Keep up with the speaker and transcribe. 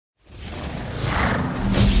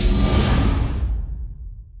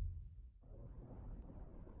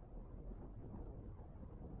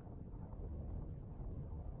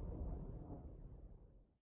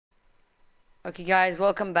Okay guys,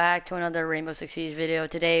 welcome back to another Rainbow Six Siege video.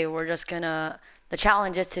 Today we're just gonna, the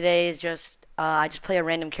challenge is today is just, I just play a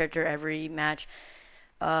random character every match.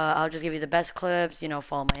 I'll just give you the best clips, you know,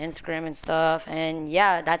 follow my Instagram and stuff, and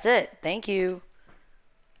yeah, that's it. Thank you.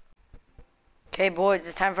 Okay boys,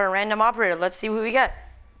 it's time for a random operator. Let's see who we get.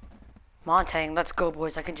 Montang, let's go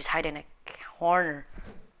boys. I can just hide in a corner.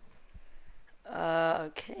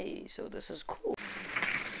 Okay, so this is cool.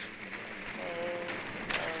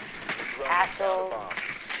 Castle.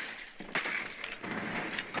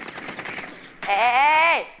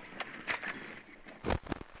 Hey!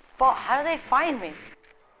 Fuck, how do they find me?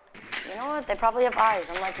 You know what? They probably have eyes,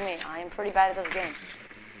 unlike me. I am pretty bad at this game.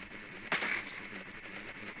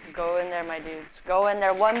 Go in there, my dudes. Go in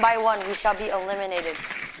there one by one. We shall be eliminated.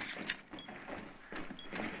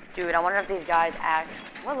 Dude, I wonder if these guys act.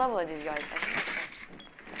 What level are these guys?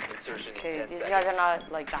 Okay, these guys are not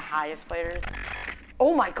like the highest players.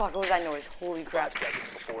 Oh my god, what was that noise? Holy crap.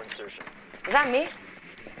 Is that me?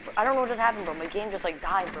 I don't know what just happened, bro. My game just like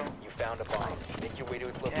died, bro. You found a bomb. Make your way to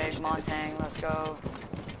its location. Okay, Montang, let's go.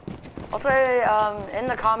 Also, in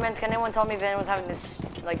the comments, can anyone tell me if anyone's having this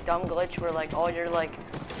like dumb glitch where like all your like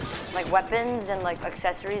weapons and like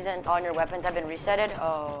accessories and on your weapons have been resetted?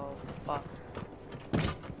 Oh fuck.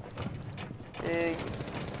 Dude.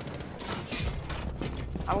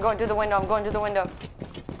 I'm going through the window, I'm going through the window.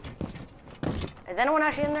 Is anyone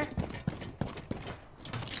actually in there?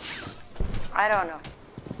 I don't know.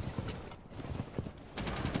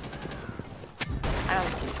 I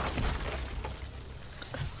don't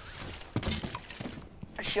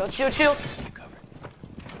know. Shield, shield, shield.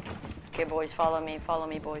 Okay, boys, follow me,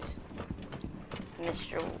 boys.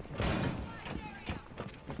 Mr.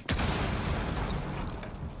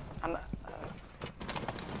 I'm.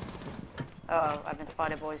 Uh-oh, I've been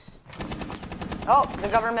spotted, boys. Oh, the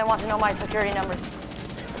government wants to know my security number.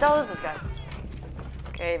 What the hell is this guy?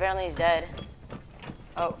 Okay, apparently he's dead.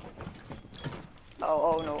 Oh.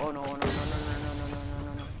 Oh no, oh no, oh no, no, no, no, no, no, no,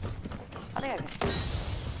 no, no. I think I can.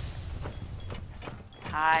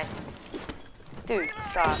 Hi. Dude,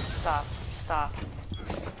 stop.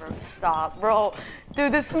 Bro, stop, bro.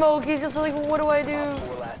 Dude, this smoke, he's just like, what do I do?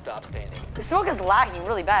 The smoke is lagging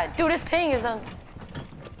really bad. Dude, his ping is on.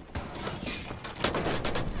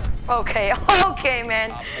 Okay, okay,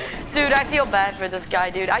 man. Dude, I feel bad for this guy,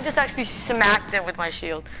 dude. I just actually smacked him with my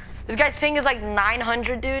shield. This guy's ping is like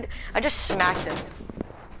 900, dude. I just smacked him.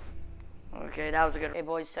 Okay, that was a good one. Hey,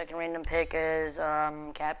 boys, second random pick is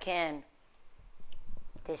Capcan.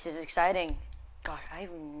 This is exciting. God, I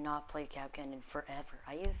have not played Capcan in forever.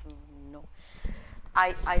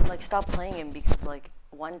 I like stopped playing him because like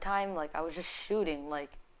one time like I was just shooting,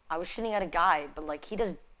 like I was shooting at a guy, but like he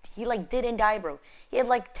like didn't die, bro. He had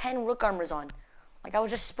like 10 rook armors on. Like I was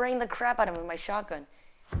just spraying the crap out of him with my shotgun.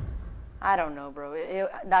 I don't know, bro.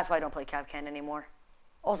 That's why I don't play Capcan anymore.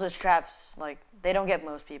 Also, his traps, like, they don't get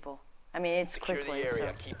most people. I mean, it's quick play,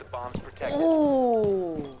 so. Keep the bombs protected.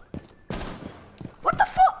 Ooh. What the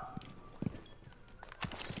fuck?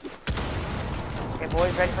 Okay,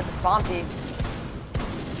 boys, ready for the spawn peek.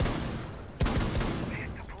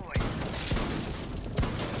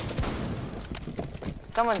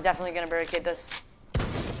 Someone's definitely gonna barricade this.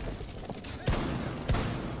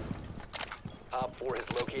 Op 4 has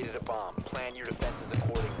located a bomb. Plan your defenses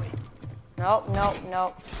accordingly. Nope.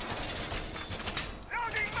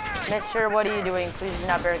 Mister, what are you doing? Please do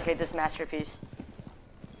not barricade this masterpiece.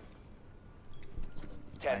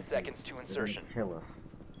 10 seconds to insertion. Kill us.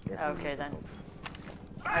 Okay, then.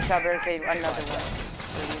 I shall barricade another one.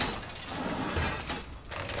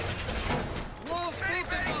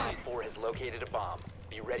 Op 4 has located a bomb.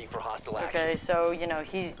 Be ready for hostile action. Okay, so, you know,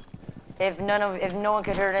 if no one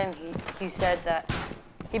could hurt him, he said that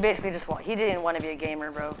he basically he didn't want to be a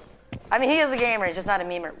gamer, bro. I mean, he is a gamer, he's just not a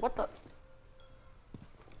memer. What the?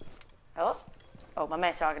 Hello? Oh, my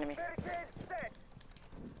man's talking to me.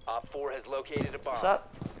 Op 4 has located a bomb. What's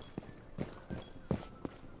up?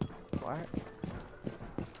 What?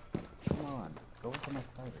 Come on, go with my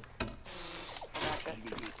fighters.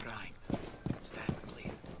 Prime. Stand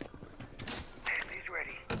clear. He's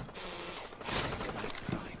ready.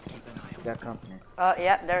 Prime. Keep an eye on. That company.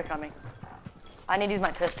 Yeah, they're coming. I need to use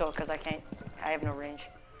my pistol because I have no range.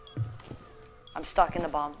 I'm stuck in the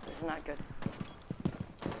bomb. This is not good.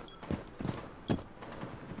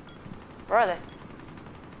 Where are they?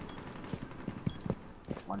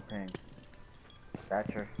 One ping.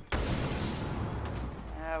 Thatcher.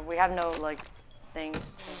 We have no, like,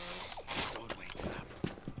 things. Doorway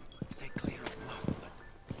trapped. Stay clear of blasts.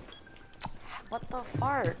 What the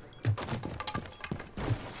fart?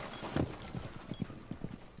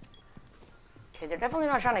 They're definitely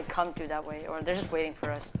not trying to come through that way, or they're just waiting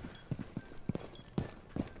for us.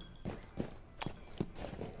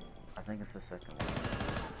 I think it's the second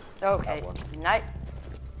one. Okay, night.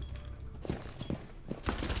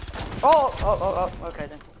 Oh, okay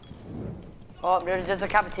then. Oh, there's a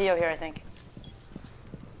Capetillo here, I think.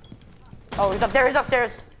 Oh, he's up there, he's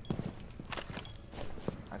upstairs.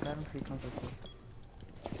 I got him 3 times before.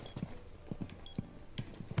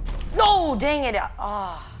 No, dang it.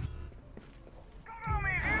 Ah.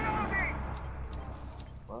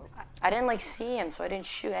 Well, I didn't like see him, so I didn't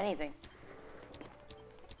shoot anything.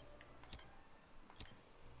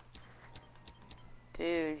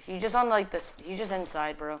 Dude, he's just on like this. He's just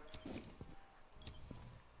inside, bro.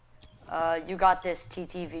 You got this,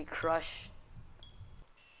 TTV Crush.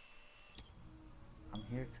 I'm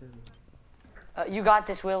here too. You got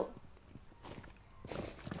this, Will.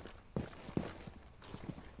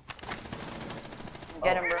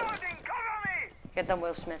 Get him, bro. Get them,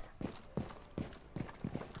 Will Smith.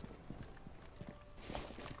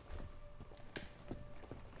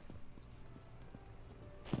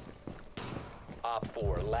 Op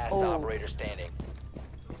 4, last Oh. operator standing.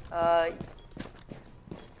 Did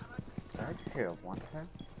I just hear a one tap?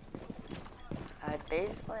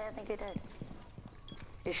 Basically, I think you did.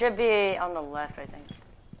 You should be on the left, I think.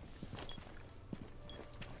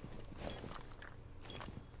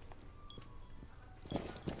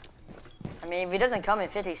 I mean, if he doesn't come in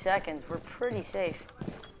 50 seconds, we're pretty safe.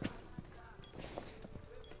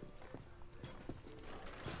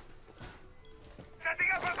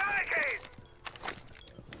 Setting up a barricade!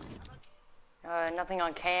 Nothing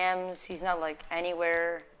on cams. He's not like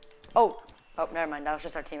anywhere. Oh, never mind. That was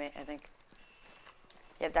just our teammate, I think.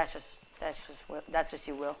 Yep, that's just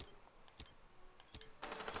you, Will.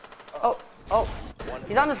 Oh,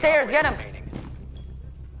 he's on the stairs. Get him.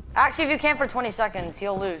 Actually, if you camp for 20 seconds,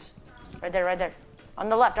 he'll lose. Right there. On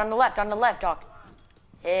the left, Doc.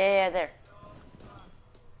 Yeah, there.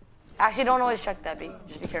 Actually, don't always check that beat.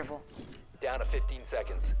 Just be careful. Down to 15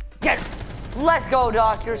 seconds. Get him. Let's go,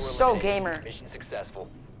 Doc. You're 4 so eliminated. gamer. Mission successful.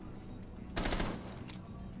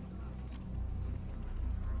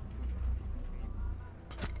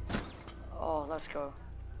 Oh, let's go.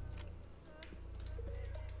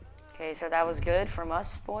 Okay, so that was good from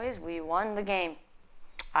us, boys. We won the game.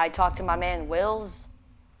 I talked to my man Wills,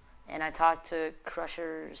 and I talked to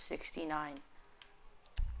Crusher69.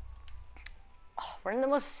 Oh, we're in the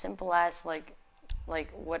most simple ass, like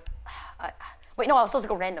what? Wait, no, I was supposed to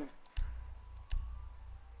go random.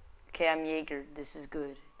 Okay, I'm Jaeger. This is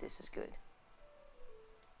good.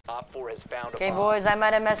 Op 4 has found a Okay, bomb. boys, I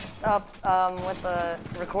might have messed up with the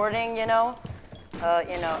recording, you know.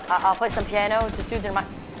 I'll play some piano to soothe their mind.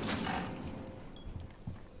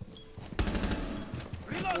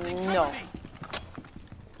 No.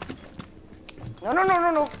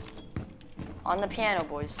 No. On the piano,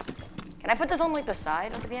 boys. Can I put this on like the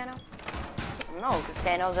side of the piano? No, because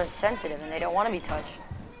pianos are sensitive and they don't want to be touched.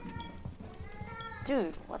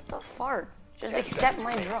 Dude, what the fart? Just accept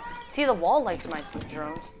my drone. See, the wall likes my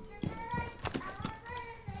drones.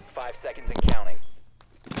 5 seconds and counting.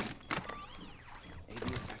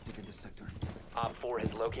 AV is active in this sector. Op 4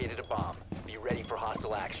 has located a bomb. Be ready for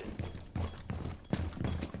hostile action.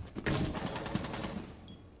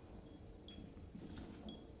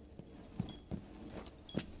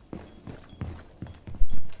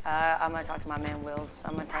 I'm gonna talk to my man Wills.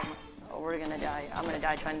 Oh, we're gonna die. I'm gonna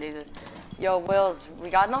die trying to do this. Yo, Wills, we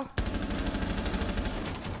got them?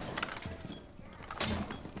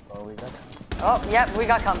 Oh, we got him. Oh, yep, we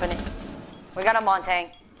got company. We got a Montang.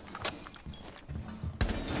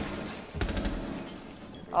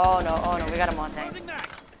 Oh no, we got a Montang.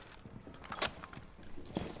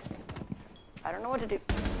 I don't know what to do.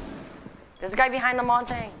 There's a guy behind the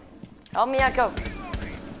Montang. Help me, Echo.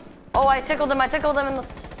 Oh, I tickled him in the...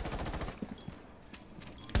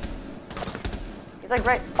 He's like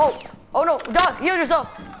right... Oh no, Doc, heal yourself.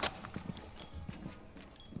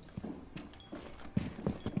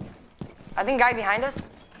 I think guy behind us.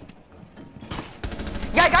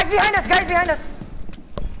 Yeah, guys behind us.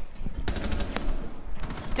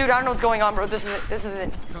 Dude, I don't know what's going on, bro. This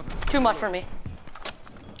is too much for me.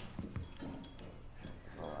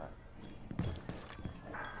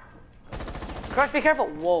 Crush, be careful.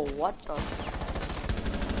 Whoa, what the?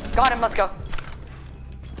 Got him, let's go.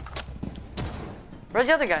 Where's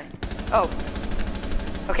the other guy? Oh.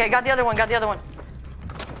 Okay, got the other one.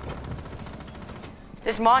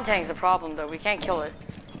 This Montang's the problem, though. We can't kill it.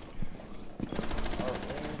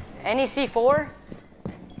 Any C4?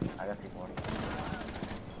 I got C4.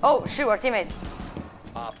 Oh, shoot, our teammates.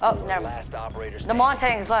 Op Oh, 4, never mind. last operator The standing.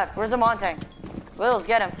 Montang's left. Where's the Montang? Wills,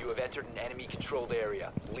 get him. You have entered an enemy-controlled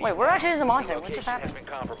area. Leave Wait, where now. actually is the monster? Your What just location happened? has been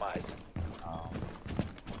compromised.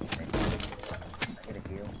 I get a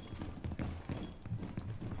heal.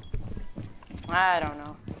 I don't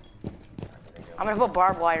know. I'm gonna put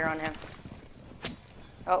barbed wire on him.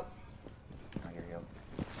 Oh. I get a heal.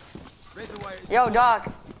 Yo,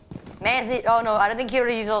 Doc. Oh no, I don't think he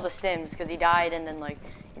already used all the stims because he died and then like,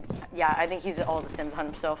 yeah, I think he used all the stims on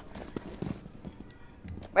himself.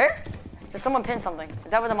 Where? Did someone pin something?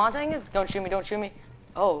 Is that where the Mustang is? Don't shoot me, don't shoot me.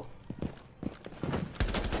 Oh.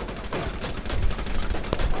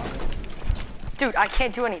 Dude, I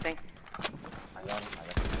can't do anything. I got him.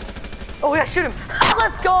 Oh yeah, shoot him.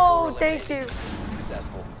 Let's go! Thank you.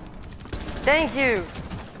 Successful. Thank you.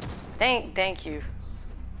 Thank you.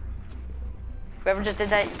 Whoever just did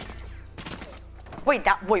that. Wait,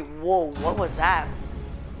 whoa, what was that?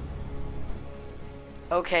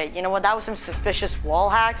 Okay, you know what? That was some suspicious wall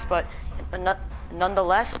hacks, but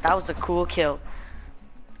nonetheless, that was a cool kill.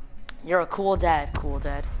 You're a cool dad,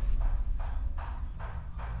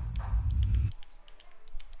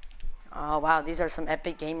 Oh wow, these are some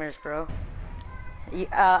epic gamers, bro.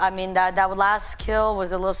 I mean, that last kill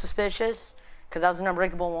was a little suspicious, because that was an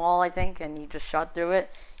unbreakable wall, I think, and he just shot through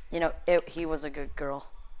it. You know, he was a good girl.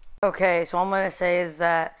 Okay, so what I'm gonna say is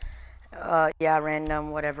that, yeah,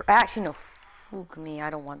 random, whatever. Actually, no, fuck me,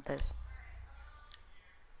 I don't want this.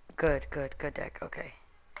 Good deck, okay.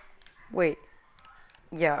 Wait.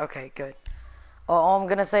 Yeah, okay, good. All I'm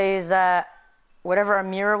gonna say is that, whatever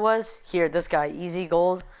Amira was, here, this guy, Easy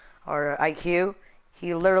Gold, or IQ,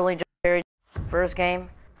 he literally just carried first game.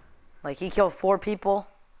 Like, he killed 4 people.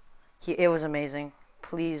 It was amazing.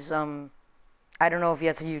 Please, I don't know if he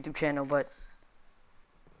has a YouTube channel, but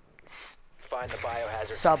Find the biohazard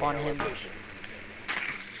sub on container him. location.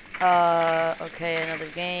 Okay, another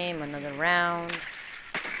game, another round.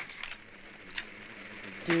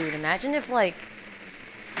 Dude, imagine if, like,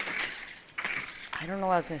 I don't know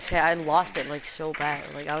what I was gonna say. I lost it, like, so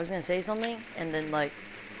bad. Like, I was gonna say something, and then, like,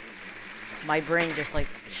 my brain just, like,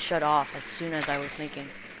 shut off as soon as I was thinking.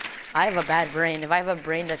 I have a bad brain. If I have a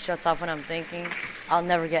brain that shuts off when I'm thinking, I'll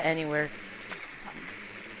never get anywhere.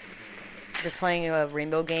 Just playing a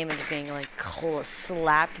rainbow game and just getting, like,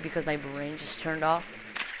 slapped because my brain just turned off.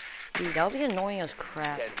 Dude, that would be annoying as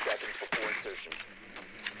crap. 10 seconds before insertion.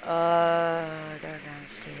 They're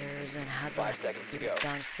downstairs, and how the 5 seconds to go.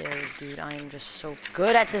 downstairs, dude? I am just so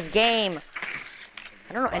good at this game.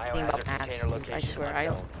 I don't know anything about Biohazard maps, container dude. location I swear, I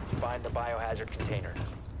unknown. don't. Find the biohazard container.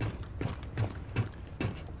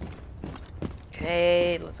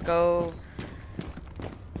 Okay, let's go.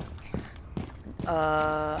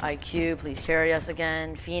 IQ, please carry us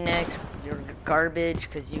again. Phoenix, you're garbage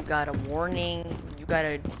because you got a warning. You got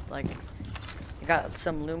a, like, you got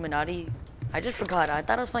some Illuminati. I just forgot. I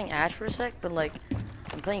thought I was playing Ash for a sec, but, like,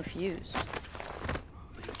 I'm playing Fuse.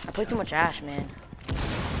 I play too much Ash, man.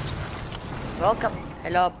 Welcome.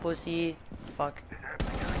 Hello, pussy. Fuck.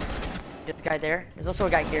 There's a guy there. There's also a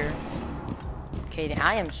guy here. Okay,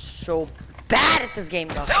 I am so bad at this game,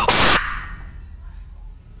 though.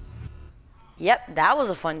 Yep, that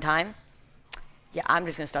was a fun time. Yeah, I'm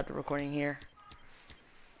just gonna stop the recording here.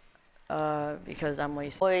 Because I'm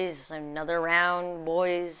wasting. Boys, another round,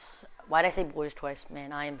 boys. Why'd I say boys twice?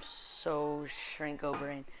 Man, I am so shrinko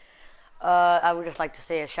brain. I would just like to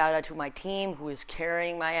say a shout out to my team who is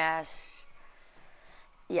carrying my ass.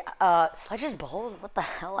 Yeah, Sledge is bald? What the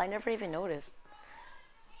hell? I never even noticed.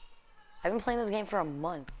 I've been playing this game for a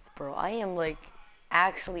month, bro. I am, like,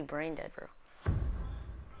 actually brain dead, bro.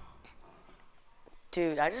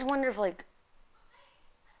 Dude, I just wonder if, like,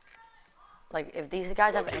 if these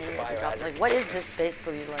guys have any other job. Like, what is this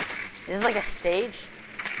basically, like? Is this, like, a stage?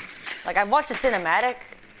 Like, I've watched the cinematic,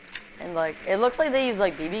 and, like, it looks like they use,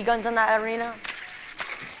 like, BB guns in that arena.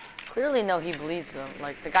 Clearly, no, he bleeds, though.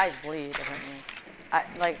 Like, the guys bleed, apparently.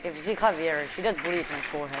 Like, if you see Clavier, she does bleed from the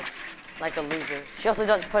forehead. Like a loser. She also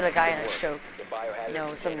does put a guy in a choke. You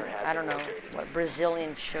know, some, I don't know, what,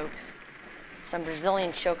 Brazilian chokes. Some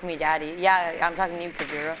Brazilian choke me daddy. Yeah, I'm talking to you,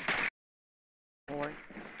 Kavira.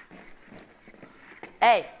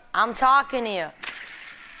 Hey, I'm talking to you.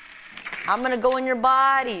 I'm gonna go in your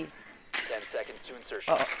body. 10 seconds to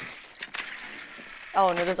insertion. Uh-oh.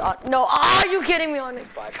 Oh, no, there's... no, are you kidding me,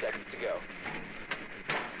 Onyx? 5 seconds to go.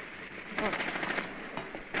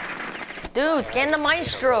 Dude, scan the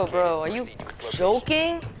maestro, bro. Are you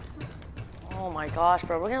joking? Oh my gosh,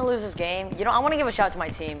 bro. We're gonna lose this game. You know, I want to give a shout out to my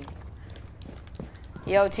team.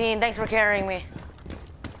 Yo, team, thanks for carrying me.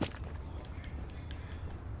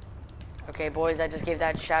 Okay, boys, I just gave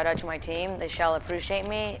that shout out to my team. They shall appreciate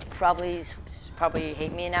me. Probably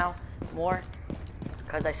hate me now more.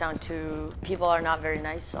 because I sound too. People are not very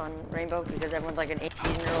nice on Rainbow because everyone's like an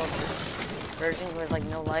 18-year-old version who has like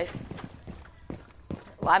no life.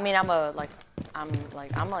 Well, I mean, I'm like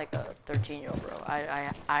a 13-year-old, bro.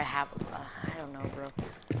 I don't know, bro.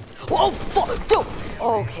 Whoa, fuck, dude.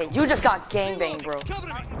 Okay, you just got gangbanged, bro.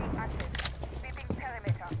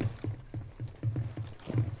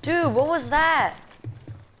 Dude, what was that?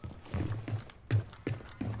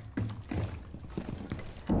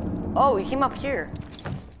 Oh, he came up here.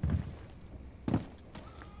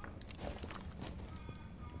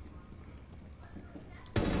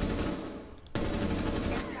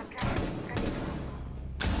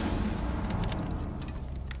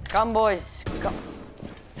 Come, boys. Come.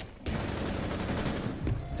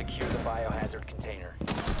 Secure the biohazard container.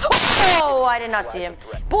 Oh, I did not see him.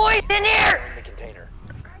 Boys, in here! Securing the container.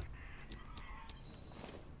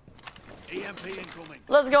 EMP incoming.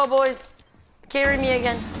 Let's go, boys. Carry me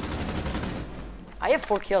again. I have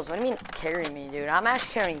 4 kills. What do you mean carry me, dude? I'm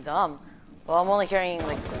actually carrying them. Well, I'm only carrying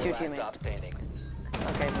like 2 teammates. Stop standing.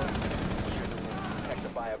 Okay, boys. Protect the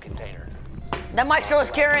bio container. That might show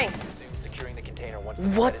us carrying. Securing the container once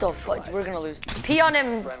What the fuck? We're gonna lose. Pee on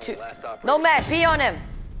him. Nomad, pee on him.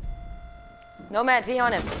 Nomad, pee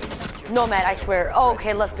on him. Nomad, I swear. Oh,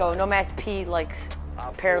 okay, let's go. Nomad's pee like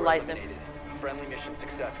paralyzed him. Friendly mission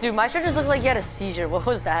successful. Dude, my shirt just looked like he had a seizure. What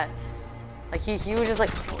was that? Like he was just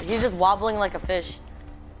like he was just wobbling like a fish.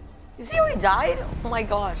 You see how he died? Oh my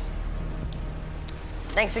gosh.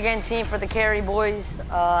 Thanks again, team, for the carry, boys.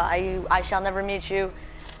 I shall never meet you.